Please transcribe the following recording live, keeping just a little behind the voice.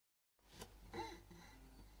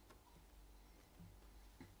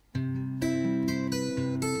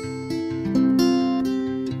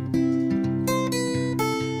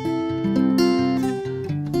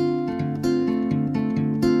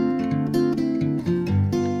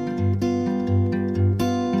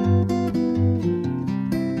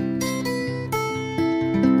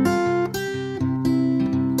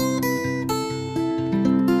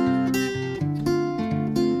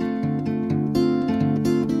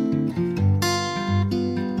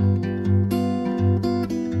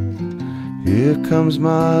Here comes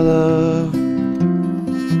my love.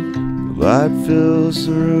 The light fills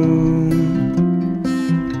the room,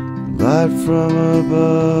 light from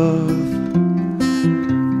above.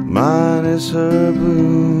 Mine is her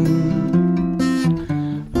bloom.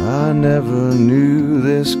 I never knew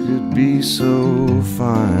this could be so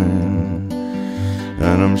fine,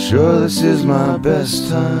 and I'm sure this is my best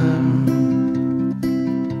time.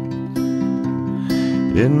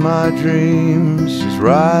 In my dreams, she's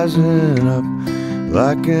rising up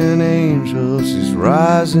like an angel. She's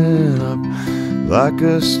rising up like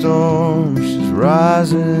a storm. She's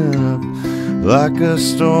rising up like a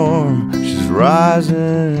storm. She's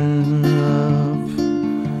rising up.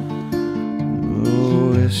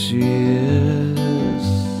 Oh, yes she is.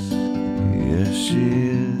 Yes she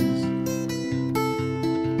is.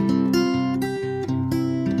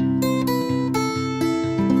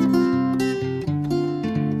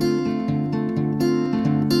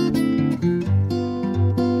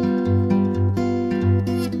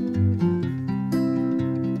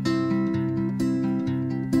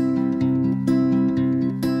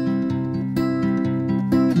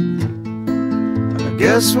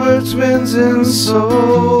 Guess we're twins in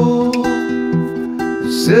soul,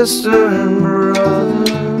 sister and brother,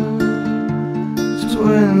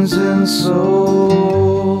 twins in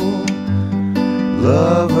soul,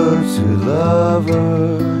 lover to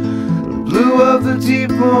lover. The blue of the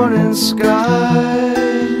deep morning sky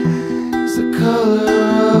is the color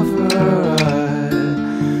of her eye,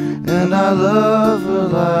 and I love her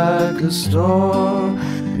like a storm.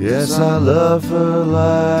 Yes, I love her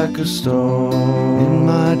like a storm. In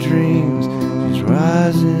my dreams, she's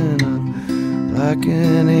rising up like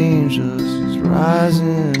an angel. She's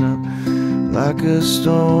rising up like a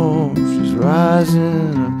storm. She's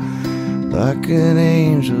rising up like an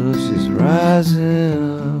angel. She's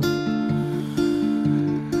rising up.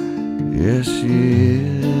 Yes, she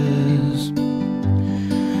is.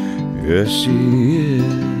 Yes, she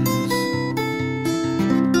is.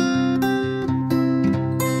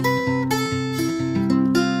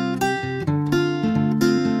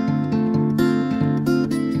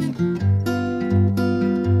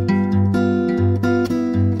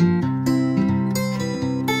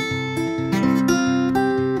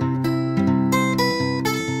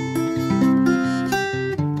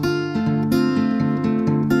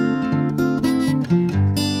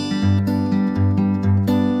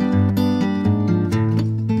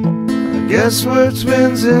 Guess we're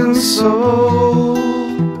twins in soul,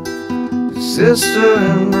 sister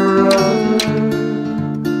and brother,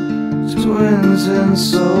 twins in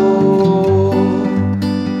soul,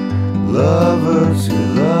 lover to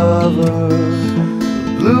lover.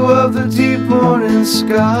 The blue of the deep morning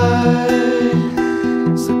sky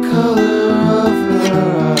is the color of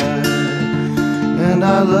her eye, and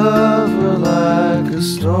I love her like a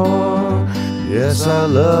storm. Yes, I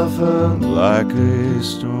love her like a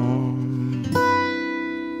storm.